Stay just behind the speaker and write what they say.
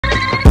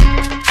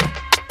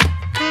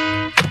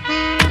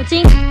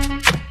think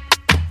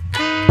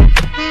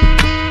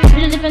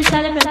really different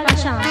style, different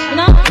fashion, you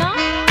know?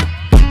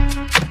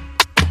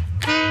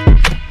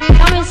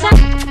 Come inside.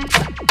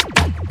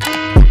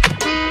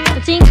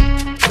 I think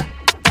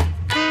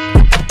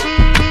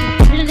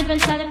really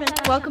different style, different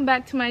fashion. Welcome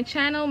back to my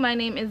channel. My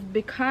name is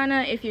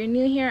Bicana. If you're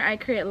new here, I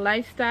create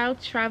lifestyle,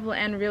 travel,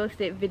 and real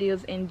estate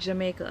videos in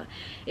Jamaica.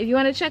 If you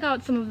want to check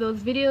out some of those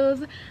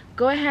videos,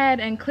 go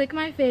ahead and click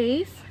my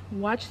face,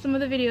 watch some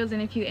of the videos,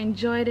 and if you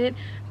enjoyed it,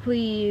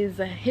 please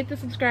hit the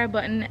subscribe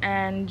button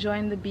and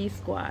join the B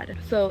Squad.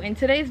 So in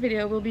today's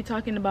video, we'll be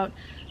talking about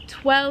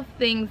 12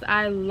 things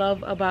I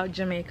love about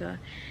Jamaica.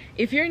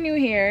 If you're new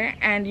here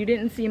and you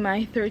didn't see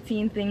my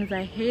 13 things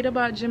I hate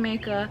about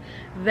Jamaica,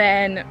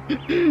 then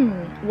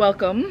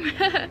welcome.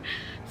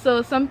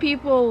 So some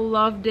people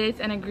loved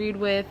it and agreed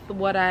with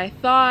what I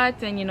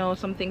thought and, you know,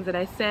 some things that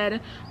I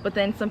said, but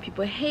then some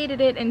people hated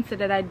it and said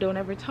that I don't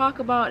ever talk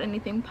about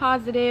anything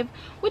positive,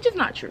 which is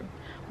not true.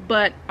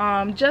 But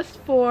just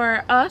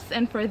for us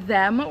and for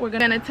them, we're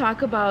gonna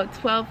talk about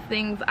 12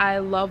 things I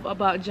love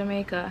about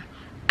Jamaica.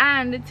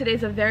 And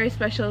today's a very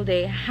special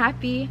day.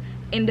 Happy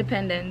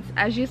Independence.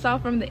 As you saw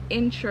from the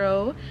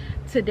intro,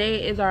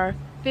 today is our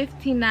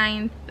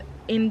 59th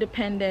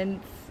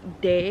Independence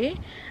Day,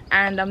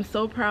 and I'm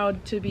so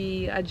proud to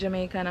be a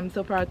Jamaican. I'm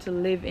so proud to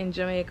live in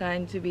Jamaica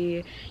and to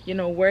be, you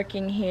know,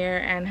 working here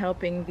and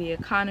helping the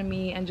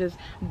economy and just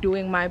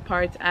doing my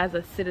part as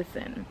a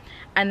citizen.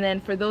 And then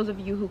for those of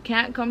you who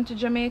can't come to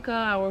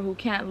Jamaica or who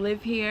can't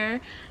live here,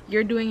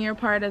 you're doing your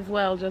part as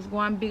well. Just go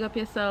and big up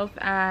yourself,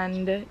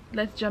 and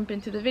let's jump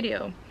into the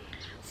video.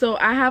 So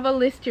I have a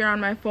list here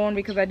on my phone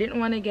because I didn't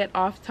want to get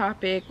off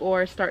topic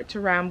or start to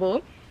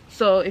ramble.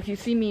 So if you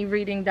see me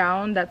reading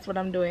down, that's what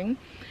I'm doing.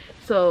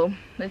 So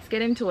let's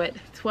get into it.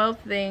 12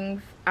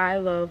 things I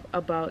love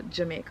about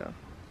Jamaica.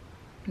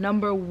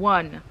 Number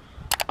 1,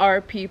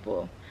 our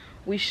people.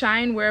 We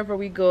shine wherever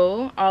we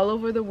go. All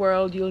over the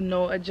world, you'll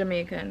know a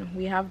Jamaican.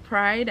 We have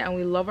pride and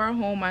we love our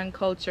home and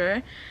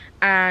culture,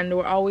 and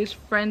we're always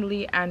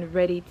friendly and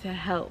ready to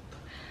help.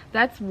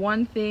 That's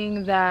one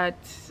thing that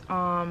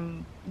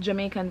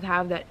Jamaicans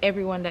have, that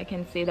everyone that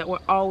can say, that we're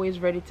always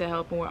ready to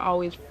help and we're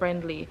always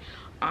friendly.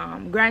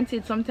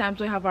 Granted,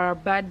 sometimes we have our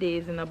bad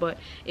days, you know, but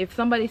if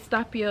somebody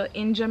stop you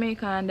in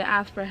Jamaica and they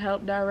ask for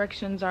help,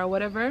 directions, or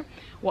whatever,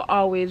 we're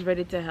always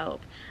ready to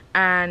help.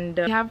 And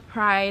we have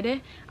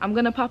pride. I'm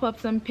gonna pop up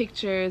some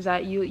pictures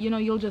that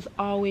you'll just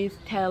always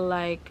tell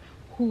like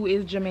who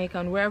is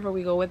Jamaican wherever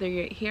we go, whether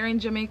you're here in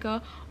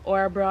Jamaica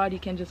or abroad. You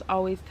can just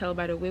always tell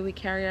by the way we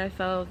carry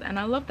ourselves, and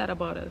I love that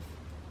about us.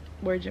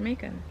 We're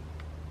Jamaican.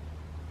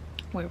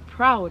 We're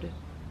proud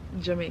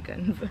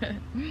Jamaicans.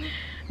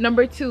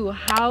 Number 2,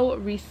 how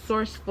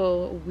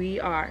resourceful we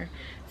are.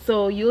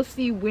 So you'll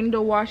see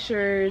window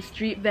washers,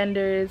 street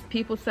vendors,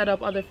 people set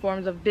up other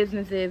forms of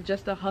businesses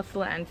just to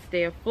hustle and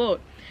stay afloat.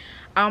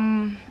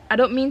 I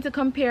don't mean to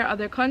compare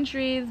other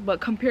countries, but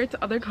compared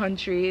to other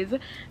countries,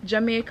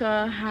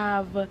 Jamaica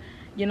have,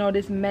 you know,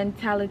 this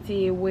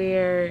mentality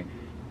where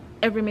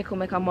every mickle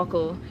make a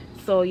mukle.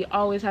 So you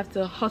always have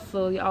to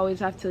hustle, you always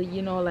have to,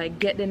 you know, like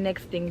get the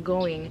next thing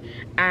going.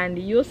 And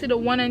you'll see the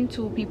 1 and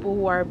 2 people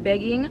who are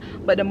begging,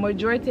 but the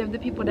majority of the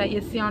people that you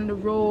see on the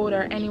road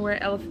or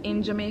anywhere else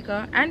in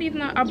Jamaica and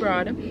even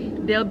abroad,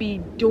 they'll be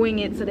doing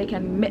it so they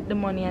can make the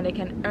money and they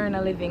can earn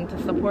a living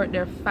to support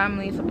their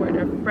family, support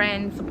their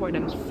friends, support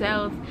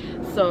themselves.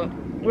 So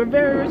we're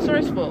very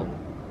resourceful.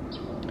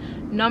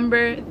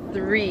 Number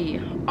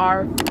 3,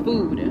 our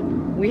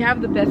food. We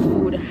have the best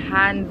food,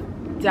 hands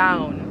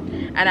down.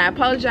 And I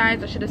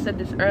apologize, I should have said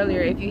this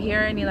earlier. If you hear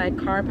any like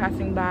car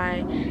passing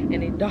by,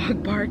 any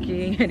dog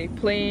barking, any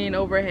plane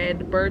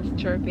overhead, birds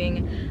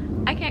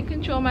chirping, I can't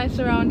control my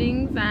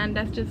surroundings, and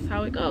that's just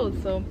how it goes.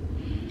 So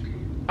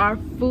our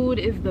food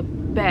is the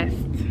best.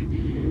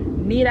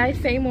 Need I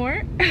say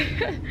more?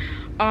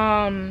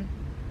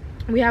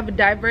 We have a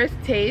diverse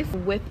taste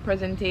with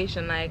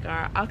presentation, like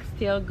our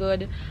oxtail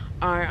good,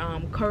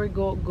 our curry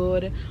goat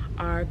good,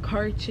 our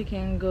curry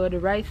chicken good,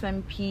 rice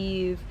and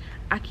peas,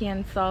 ackee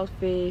and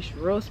saltfish,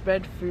 roast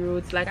bread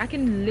fruits. Like, I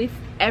can list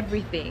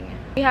everything.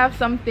 We have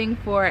something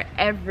for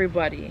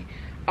everybody.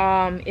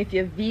 If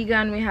you're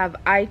vegan, we have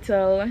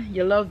ital.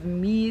 You love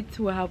meat,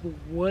 we have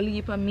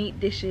wulleep meat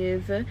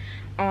dishes.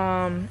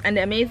 And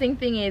the amazing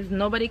thing is,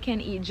 nobody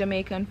can eat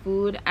Jamaican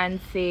food and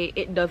say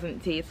it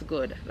doesn't taste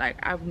good. Like,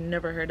 I've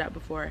never heard that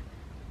before,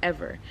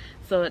 ever.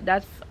 So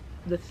that's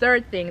the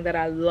 3rd thing that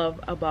I love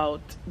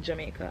about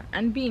Jamaica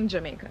and being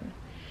Jamaican.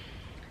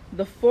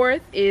 The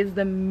 4th is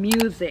the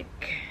music.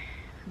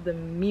 The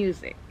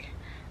music.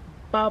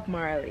 Bob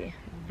Marley,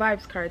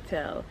 Vibes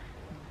Cartel,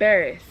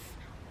 Barris,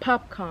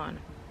 Popcorn,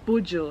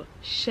 Buju,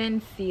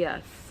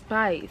 Shensia,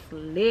 Spice,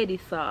 Lady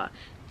Saw,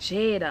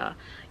 Jada,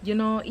 you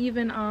know,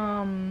 even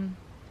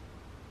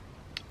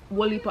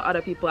wulleep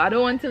other people. I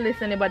don't want to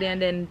list anybody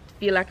and then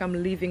feel like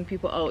I'm leaving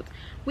people out.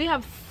 We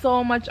have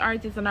so much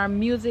artists and our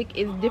music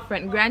is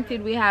different.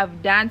 Granted, we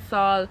have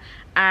dancehall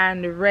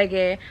and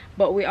reggae,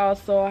 but we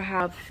also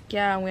have ska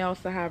and we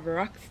also have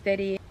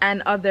rocksteady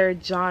and other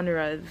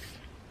genres.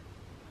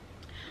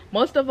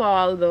 Most of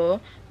all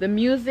though, the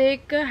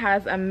music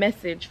has a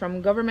message.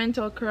 From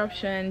governmental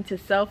corruption to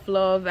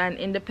self-love and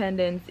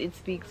independence, it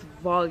speaks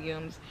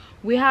volumes.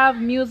 We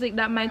have music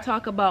that might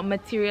talk about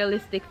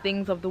materialistic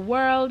things of the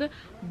world,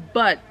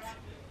 but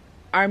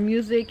our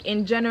music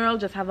in general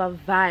just have a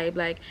vibe.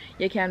 Like,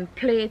 you can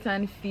play it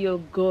and feel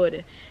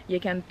good. You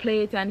can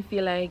play it and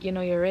feel like, you know,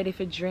 you're ready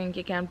for drink.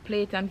 You can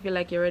play it and feel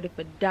like you're ready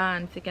for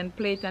dance. You can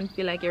play it and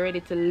feel like you're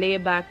ready to lay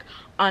back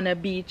on a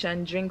beach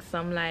and drink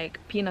some like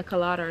pina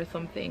colada or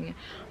something,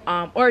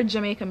 or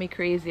Jamaica me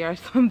crazy or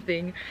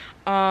something.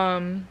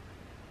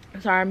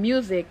 So our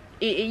music,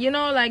 you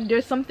know, like,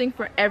 there's something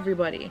for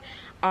everybody.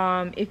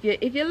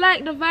 If you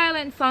like the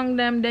violent song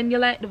them, then you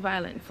like the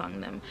violent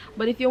song them.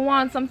 But if you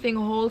want something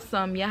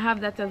wholesome, you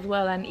have that as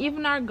well. And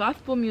even our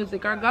gospel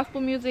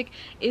music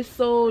is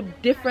so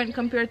different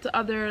compared to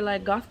other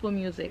like gospel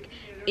music.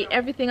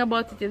 Everything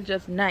about it is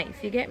just nice.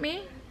 You get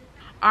me?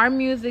 Our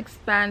music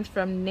spans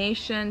from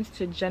nations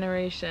to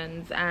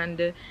generations,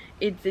 and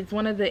it's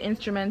one of the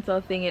instrumental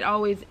thing. It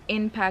always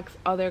impacts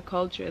other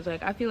cultures.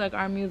 Like, I feel like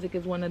our music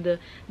is one of the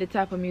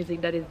type of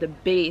music that is the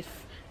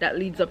base that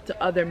leads up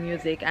to other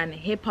music, and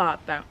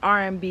hip-hop and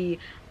R&B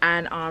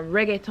and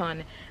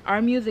reggaeton.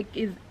 Our music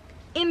is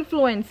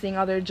influencing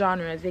other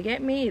genres. You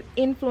get me? It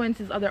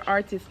influences other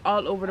artists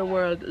all over the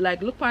world.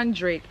 Like, look on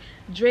Drake.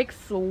 Drake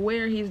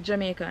swear he's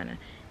Jamaican.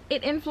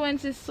 It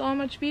influences so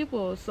much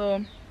people.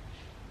 So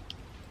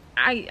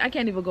I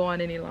can't even go on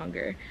any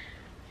longer.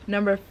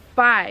 Number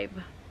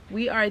 5,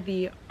 we are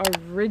the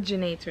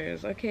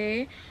originators.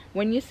 Okay,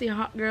 when you see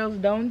hot girls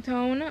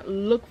downtown,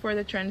 look for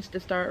the trends to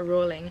start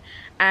rolling.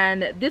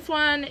 And this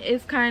one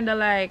is kind of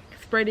like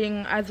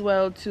spreading as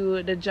well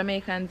to the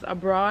Jamaicans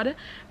abroad,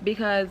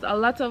 because a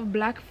lot of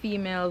black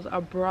females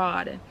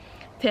abroad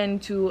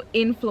tend to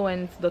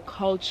influence the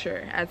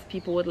culture, as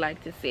people would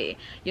like to say,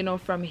 you know,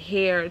 from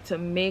hair to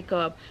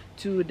makeup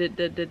to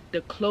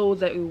the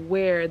clothes that you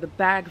wear, the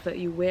bags that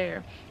you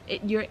wear.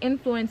 You're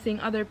influencing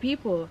other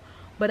people.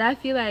 But I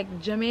feel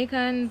like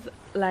Jamaicans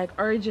like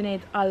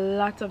originate a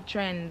lot of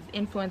trends,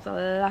 influence a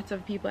lot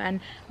of people.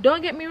 And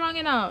don't get me wrong,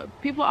 you know,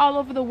 people all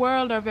over the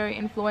world are very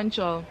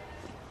influential,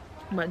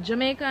 but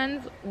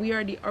Jamaicans, we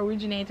are the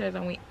originators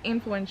and we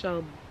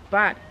influential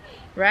bad,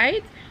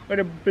 right? Or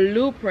the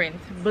blueprint,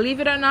 believe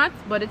it or not,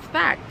 but it's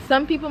fact.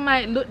 Some people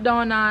might look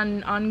down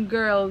on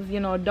girls, you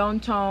know,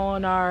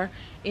 downtown or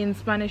in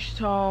Spanish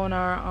Town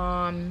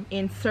or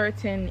in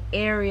certain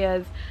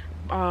areas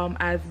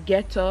as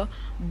ghetto,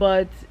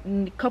 but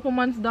a couple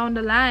months down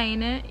the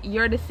line,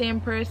 you're the same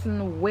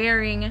person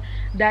wearing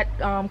that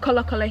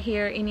color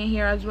hair in your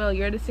hair as well.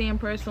 You're the same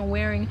person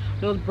wearing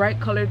those bright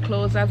colored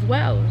clothes as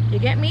well. You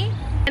get me?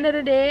 End of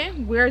the day,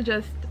 we're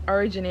just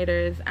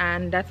originators,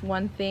 and that's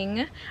one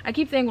thing. I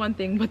keep saying one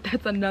thing, but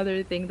that's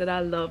another thing that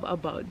I love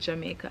about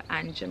Jamaica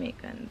and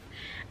Jamaicans.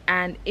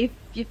 And if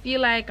you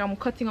feel like I'm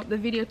cutting up the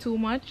video too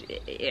much,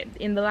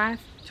 in the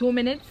last 2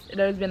 minutes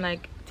there's been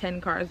like 10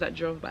 cars that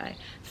drove by,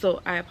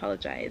 so I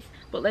apologize.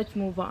 But let's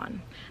move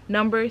on.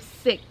 Number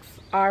 6,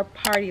 our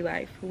party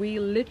life. We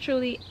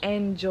literally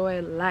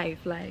enjoy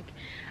life. Like,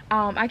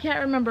 I can't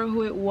remember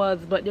who it was,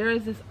 but there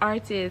is this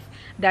artist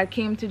that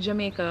came to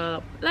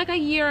Jamaica like a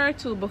year or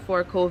 2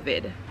 before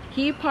COVID.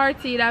 He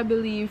partied, I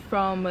believe,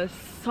 from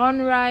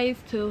sunrise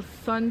till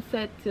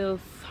sunset till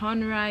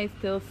sunrise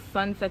till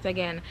sunset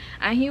again.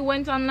 And he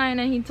went online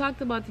and he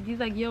talked about it. He's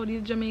like, yo,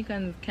 these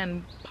Jamaicans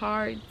can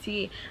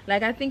party.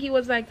 Like, I think he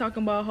was like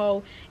talking about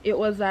how it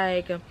was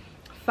like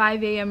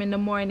 5 a.m. in the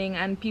morning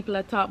and people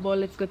are talking about,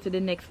 let's go to the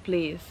next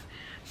place.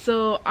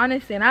 So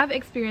honestly, and I've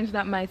experienced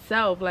that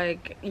myself,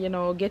 like, you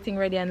know, getting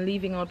ready and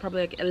leaving out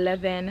probably like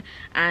 11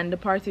 and the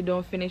party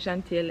don't finish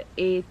until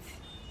 8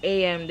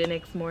 a.m. the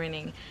next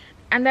morning.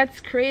 And that's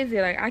crazy.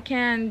 Like, I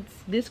can't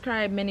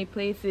describe many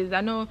places.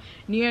 I know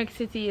New York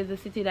City is a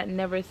city that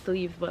never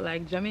sleeps, but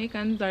like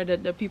Jamaicans are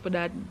the people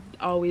that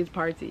always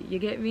party. You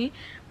get me?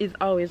 It's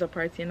always a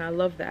party, and I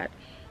love that.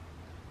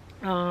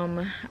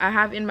 I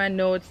have in my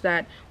notes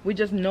that we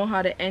just know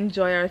how to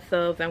enjoy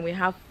ourselves and we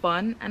have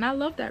fun, and I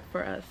love that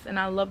for us, and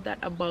I love that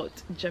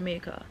about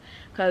Jamaica,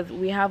 because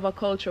we have a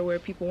culture where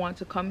people want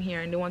to come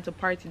here and they want to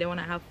party, they want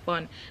to have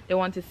fun, they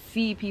want to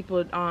see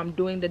people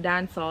doing the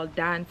dancehall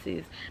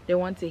dances, they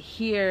want to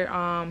hear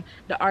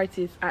the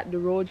artists at the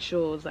road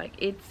shows. Like,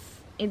 it's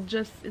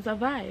a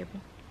vibe.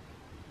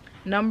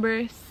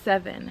 Number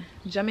 7,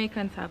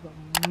 Jamaicans have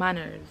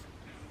manners.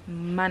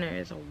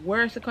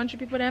 Where's the country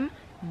people them?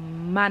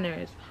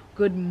 Manners.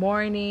 Good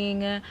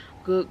morning,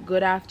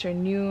 good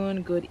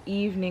afternoon, good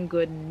evening,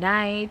 good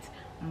night.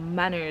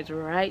 Manners,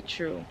 right?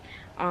 True.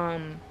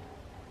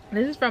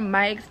 This is from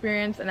my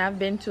experience, and I've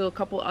been to a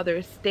couple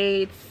other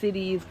states,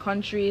 cities,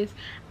 countries,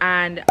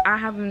 and I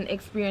haven't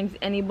experienced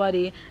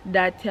anybody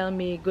that tell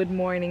me good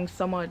morning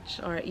so much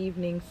or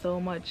evening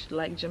so much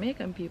like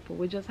Jamaican people.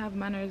 We just have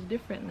manners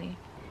differently.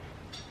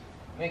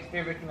 Next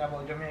favorite thing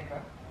about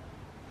Jamaica?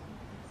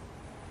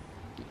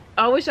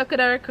 I wish I could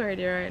have recorded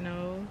it right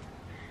now.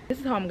 This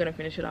is how I'm gonna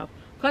finish it off.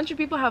 Country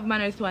people have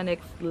manners to a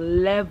next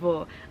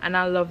level, and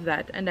I love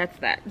that. And that's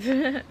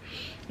that.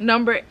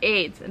 Number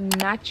 8,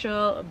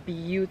 natural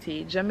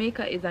beauty.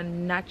 Jamaica is a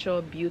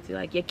natural beauty.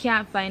 Like, you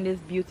can't find this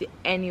beauty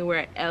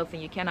anywhere else,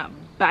 and you cannot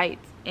buy it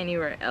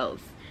anywhere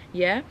else.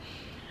 Yeah.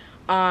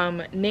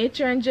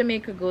 Nature and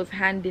Jamaica goes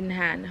hand in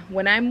hand.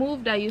 When I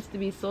moved, I used to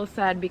be so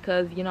sad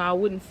because, you know, I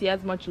wouldn't see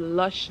as much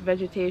lush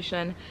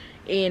vegetation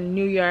in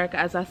New York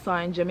as I saw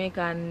in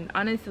Jamaica. And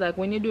honestly, like,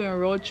 when you're doing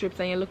road trips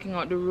and you're looking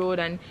out the road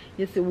and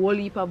you see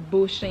wulleep of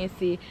bush and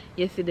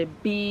you see the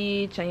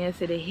beach and you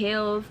see the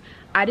hills,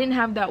 I didn't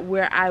have that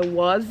where I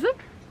was,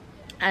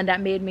 and that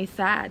made me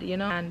sad, you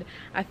know. And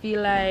I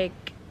feel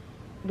like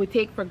we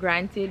take for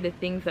granted the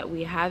things that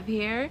we have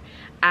here,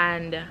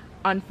 and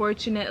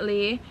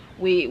unfortunately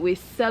we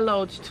sell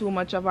out too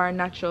much of our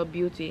natural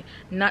beauty,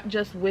 not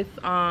just with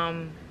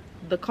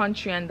the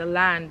country and the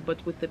land,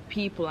 but with the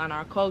people and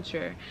our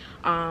culture.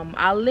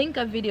 I'll link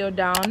a video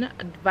down.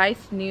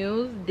 Vice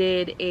News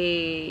did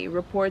a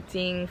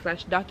reporting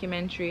 /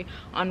 documentary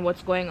on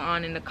what's going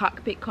on in the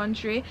cockpit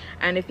country,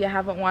 and if you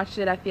haven't watched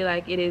it, I feel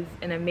like it is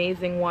an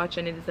amazing watch,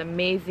 and it is an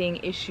amazing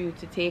issue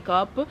to take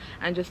up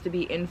and just to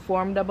be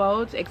informed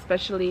about,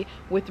 especially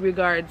with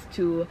regards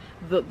to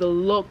the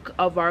look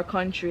of our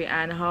country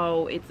and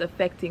how it's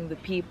affecting the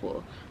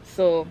people.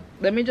 So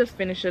let me just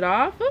finish it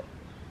off.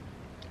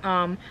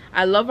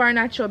 I love our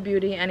natural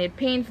beauty, and it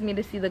pains me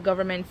to see the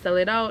government sell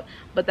it out,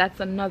 but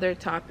that's another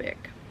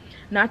topic.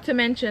 Not to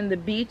mention the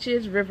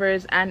beaches,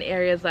 rivers, and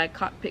areas like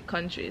cockpit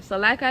country. So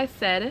like I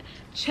said,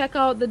 check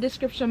out the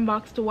description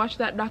box to watch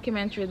that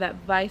documentary that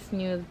Vice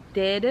News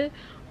did.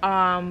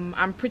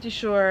 I'm pretty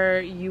sure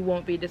you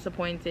won't be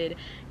disappointed.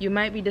 You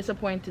might be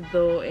disappointed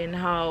though in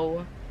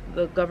how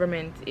the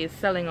government is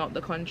selling out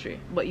the country,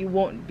 but you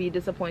won't be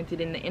disappointed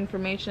in the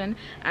information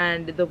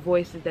and the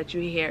voices that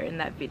you hear in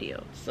that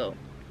video. So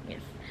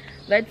yes,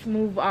 let's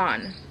move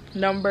on.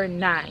 Number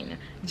 9,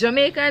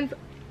 Jamaicans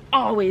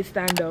always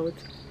stand out.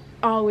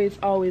 Always,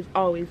 always,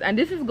 always. And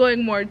this is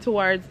going more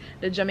towards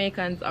the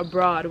Jamaicans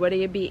abroad, whether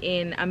you be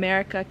in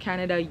America,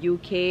 Canada,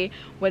 UK,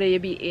 whether you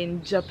be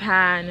in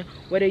Japan,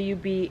 whether you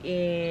be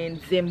in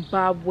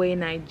Zimbabwe,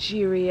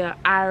 Nigeria,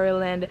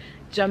 Ireland.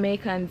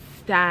 Jamaicans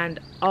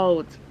stand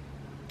out.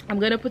 I'm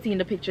gonna put in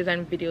the pictures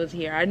and videos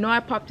here. I know I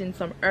popped in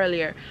some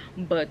earlier,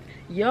 but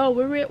yo,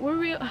 we're wear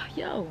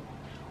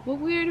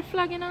the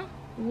flag, you know.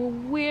 We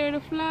wear the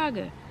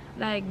flag.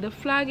 Like, the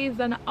flag is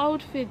an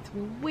outfit.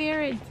 We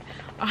wear it.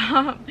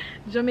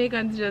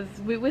 Jamaicans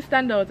just we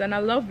stand out, and I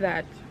love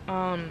that.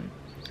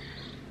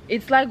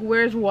 It's like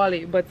Where's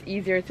Wally, but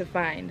easier to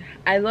find.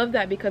 I love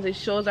that because it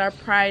shows our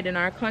pride in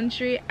our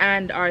country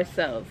and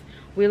ourselves.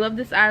 We love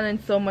this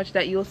island so much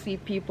that you'll see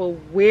people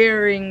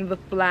wearing the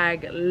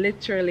flag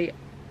literally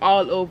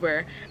all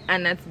over,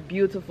 and that's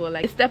beautiful.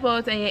 Like, you step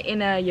out and you're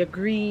in your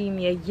green,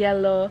 your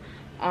yellow,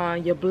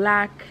 your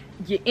black,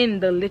 you're in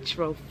the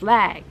literal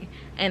flag,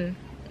 and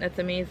that's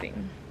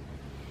amazing.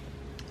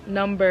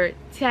 Number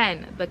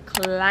 10, the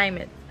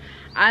climate.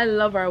 I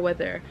love our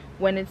weather.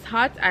 When it's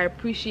hot, I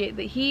appreciate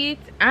the heat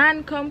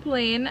and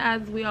complain,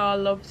 as we all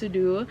love to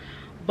do.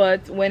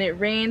 But when it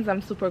rains,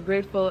 I'm super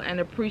grateful and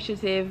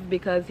appreciative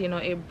because, you know,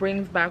 it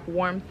brings back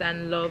warmth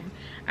and love,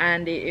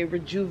 and it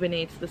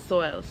rejuvenates the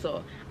soil.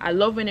 So I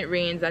love when it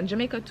rains, and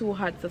Jamaica too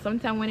hot, so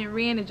sometimes when it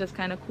rains, it just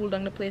kind of cool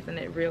down the place, and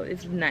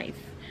it's nice.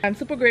 I'm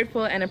super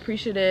grateful and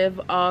appreciative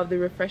of the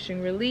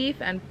refreshing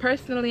relief, and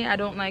personally, I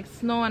don't like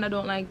snow and I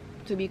don't like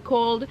to be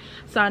cold,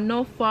 so I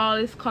know fall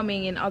is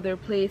coming in other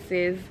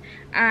places,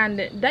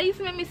 and that used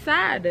to make me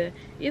sad. It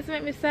used to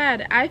make me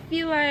sad. I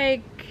feel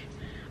like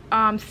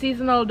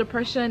seasonal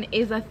depression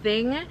is a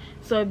thing,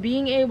 so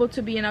being able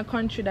to be in a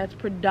country that's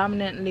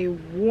predominantly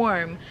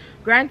warm,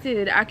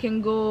 granted I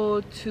can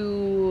go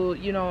to,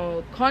 you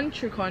know,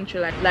 country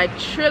like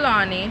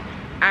Trelawney,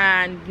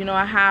 and, you know,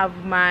 I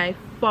have my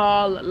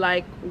fall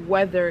like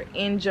weather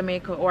in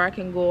Jamaica, or I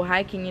can go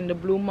hiking in the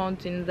Blue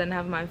Mountains and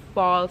have my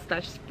fall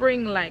 /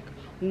 spring like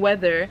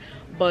weather.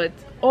 But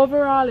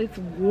overall it's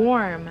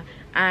warm,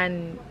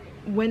 and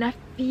when I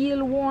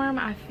feel warm,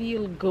 I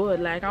feel good.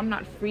 Like, I'm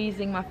not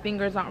freezing, my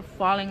fingers aren't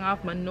falling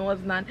off, my nose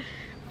not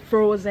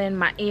frozen,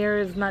 my ear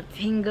is not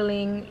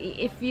tingling.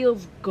 It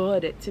feels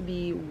good to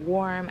be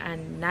warm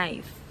and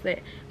nice.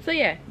 So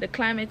yeah, the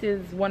climate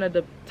is one of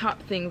the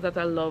top things that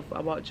I love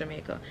about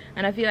Jamaica,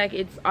 and I feel like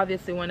it's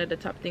obviously one of the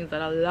top things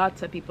that a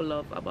lot of people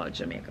love about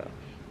Jamaica.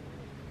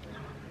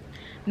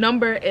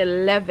 Number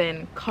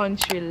 11,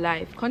 country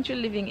life. Country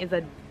living is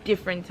a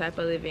different type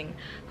of living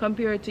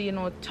compared to, you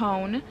know,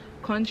 town.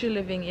 Country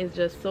living is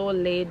just so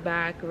laid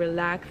back,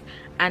 relaxed,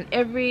 and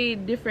every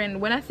different,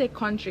 when I say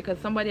country, because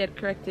somebody had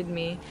corrected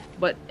me,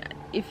 but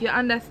if you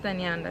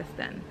understand, you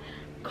understand.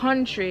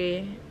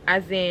 Country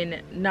as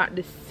in not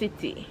the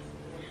city.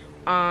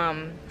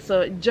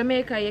 So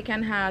Jamaica, you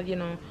can have, you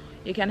know,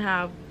 you can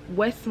have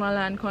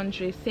Westmoreland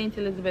country, St.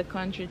 Elizabeth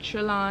country,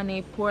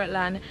 Trelawney,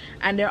 Portland,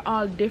 and they're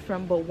all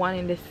different but one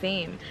in the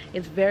same.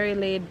 It's very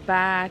laid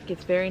back,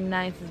 it's very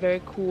nice, it's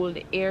very cool,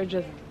 the air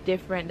just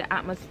different, the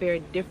atmosphere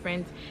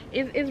different.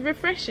 It's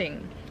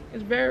refreshing.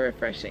 It's very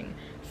refreshing.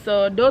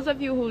 So those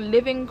of you who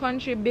live in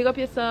country, big up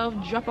yourself,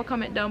 drop a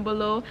comment down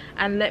below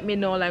and let me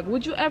know, like,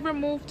 would you ever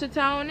move to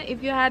town?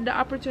 If you had the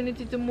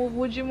opportunity to move,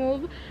 would you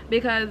move?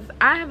 Because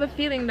I have a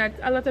feeling that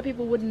a lot of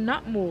people would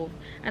not move,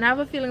 and I have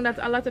a feeling that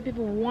a lot of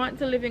people want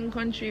to live in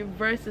country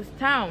versus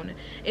town.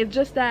 It's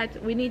just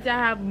that we need to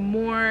have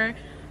more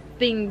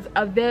things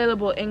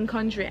available in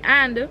country.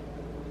 And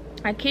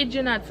I kid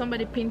you not,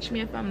 somebody pinch me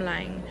if I'm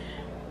lying,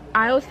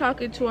 I was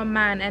talking to a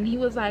man and he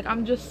was like,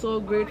 I'm just so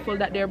grateful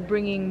that they're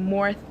bringing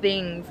more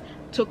things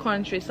to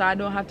country so I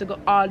don't have to go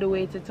all the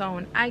way to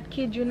town. I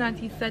kid you not,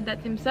 he said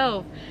that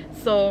himself.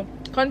 So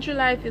country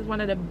life is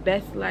one of the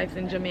best lives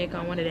in Jamaica,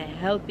 and one of the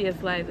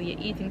healthiest lives. You're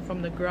eating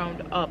from the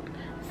ground up,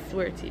 I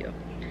swear to you.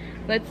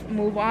 Let's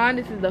move on.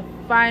 This is the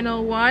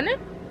final one.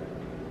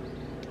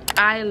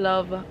 I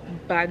love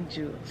bag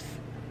juice.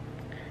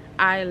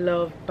 I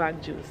love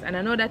bag juice. And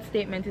I know that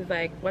statement is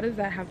like, what does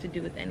that have to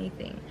do with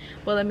anything?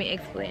 Well, let me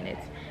explain it.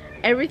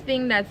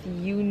 Everything that's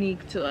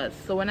unique to us.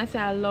 So when I say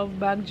I love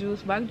bag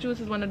juice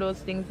is one of those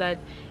things that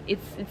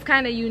it's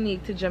kind of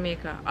unique to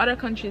Jamaica. Other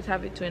countries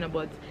have it too,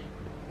 but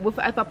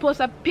if I post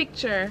a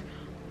picture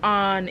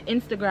on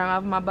Instagram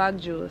of my bag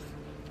juice,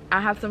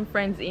 I have some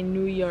friends in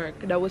New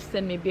York that will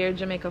send me bare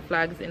Jamaica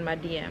flags in my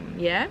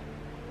DM. Yeah,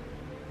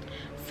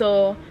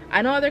 so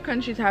I know other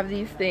countries have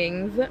these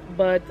things,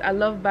 but I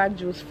love bag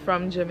juice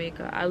from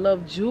Jamaica. I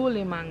love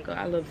Julie mango,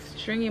 I love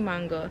stringy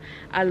mango,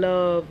 I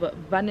love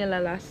vanilla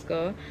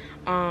Alaska.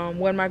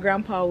 When my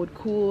grandpa would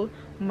cool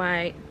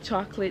my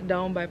chocolate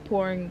down by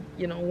pouring,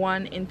 you know,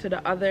 one into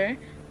the other,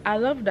 I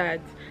love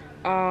that.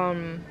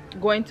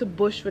 Going to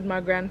bush with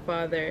my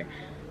grandfather,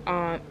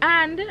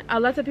 and a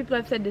lot of people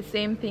have said the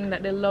same thing,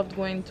 that they loved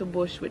going to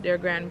bush with their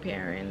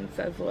grandparents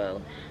as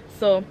well.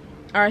 So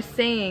our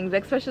sayings,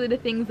 especially the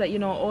things that, you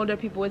know, older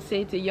people would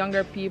say to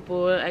younger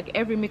people, like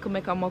every mickle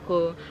make a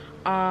mukle,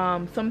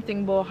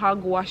 something about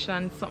hogwash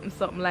and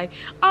something, like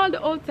all the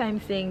old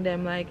time saying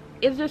them, like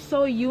it's just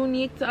so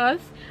unique to us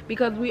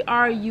because we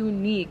are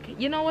unique.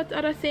 You know what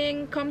other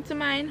saying come to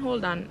mind?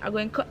 Hold on, I'm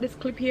going to cut this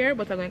clip here,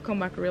 but I'm going to come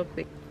back real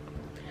quick.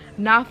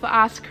 Not for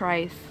ask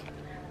Christ,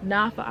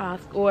 not for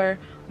ask, or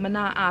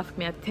not ask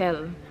me, I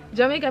tell.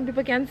 Jamaican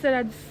people can say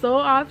that so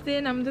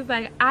often. I'm just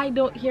like, I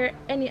don't hear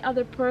any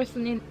other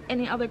person in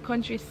any other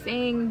country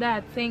saying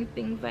that, saying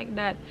things like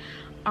that.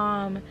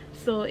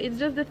 So it's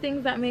just the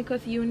things that make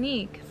us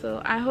unique.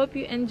 So I hope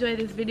you enjoy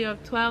this video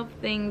of 12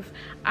 things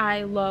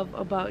I love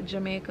about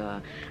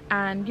Jamaica.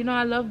 And you know,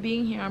 I love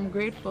being here. I'm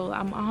grateful.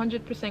 I'm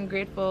 100%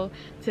 grateful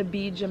to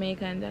be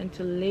Jamaican and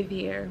to live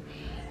here.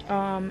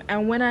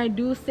 And when I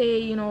do say,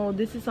 you know,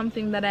 this is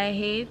something that I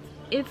hate,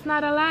 it's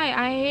not a lie.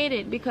 I hate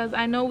it because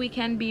I know we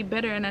can be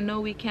better and I know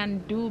we can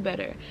do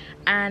better.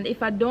 And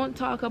if I don't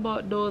talk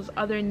about those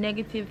other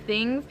negative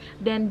things,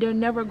 then they're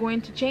never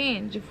going to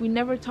change. If we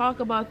never talk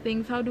about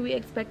things, how do we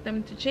expect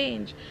them to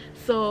change?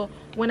 So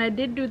when I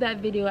did do that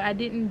video, I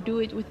didn't do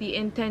it with the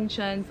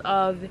intentions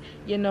of,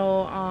 you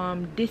know,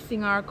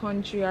 dissing our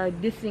country or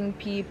dissing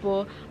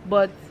people,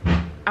 but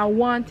I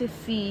want to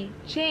see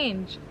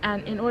change,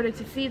 and in order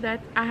to see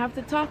that, I have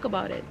to talk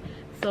about it.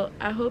 So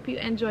I hope you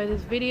enjoy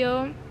this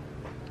video.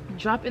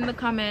 Drop in the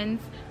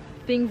comments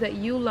things that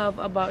you love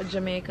about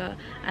Jamaica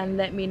and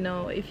let me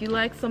know. If you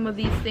like some of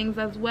these things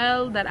as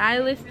well that I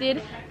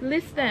listed,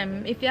 list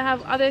them. If you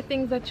have other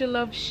things that you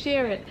love,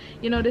 share it.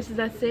 You know, this is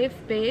a safe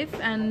space,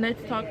 and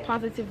let's talk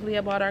positively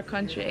about our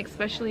country,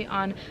 especially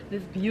on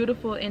this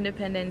beautiful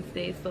Independence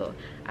Day. So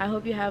I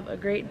hope you have a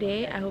great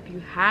day. I hope you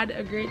had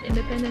a great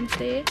Independence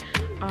Day.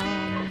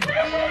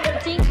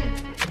 Thank you.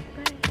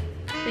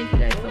 Thank you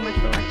guys so much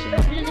for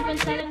watching. Different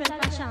celebrate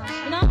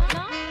fashion, you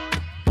know?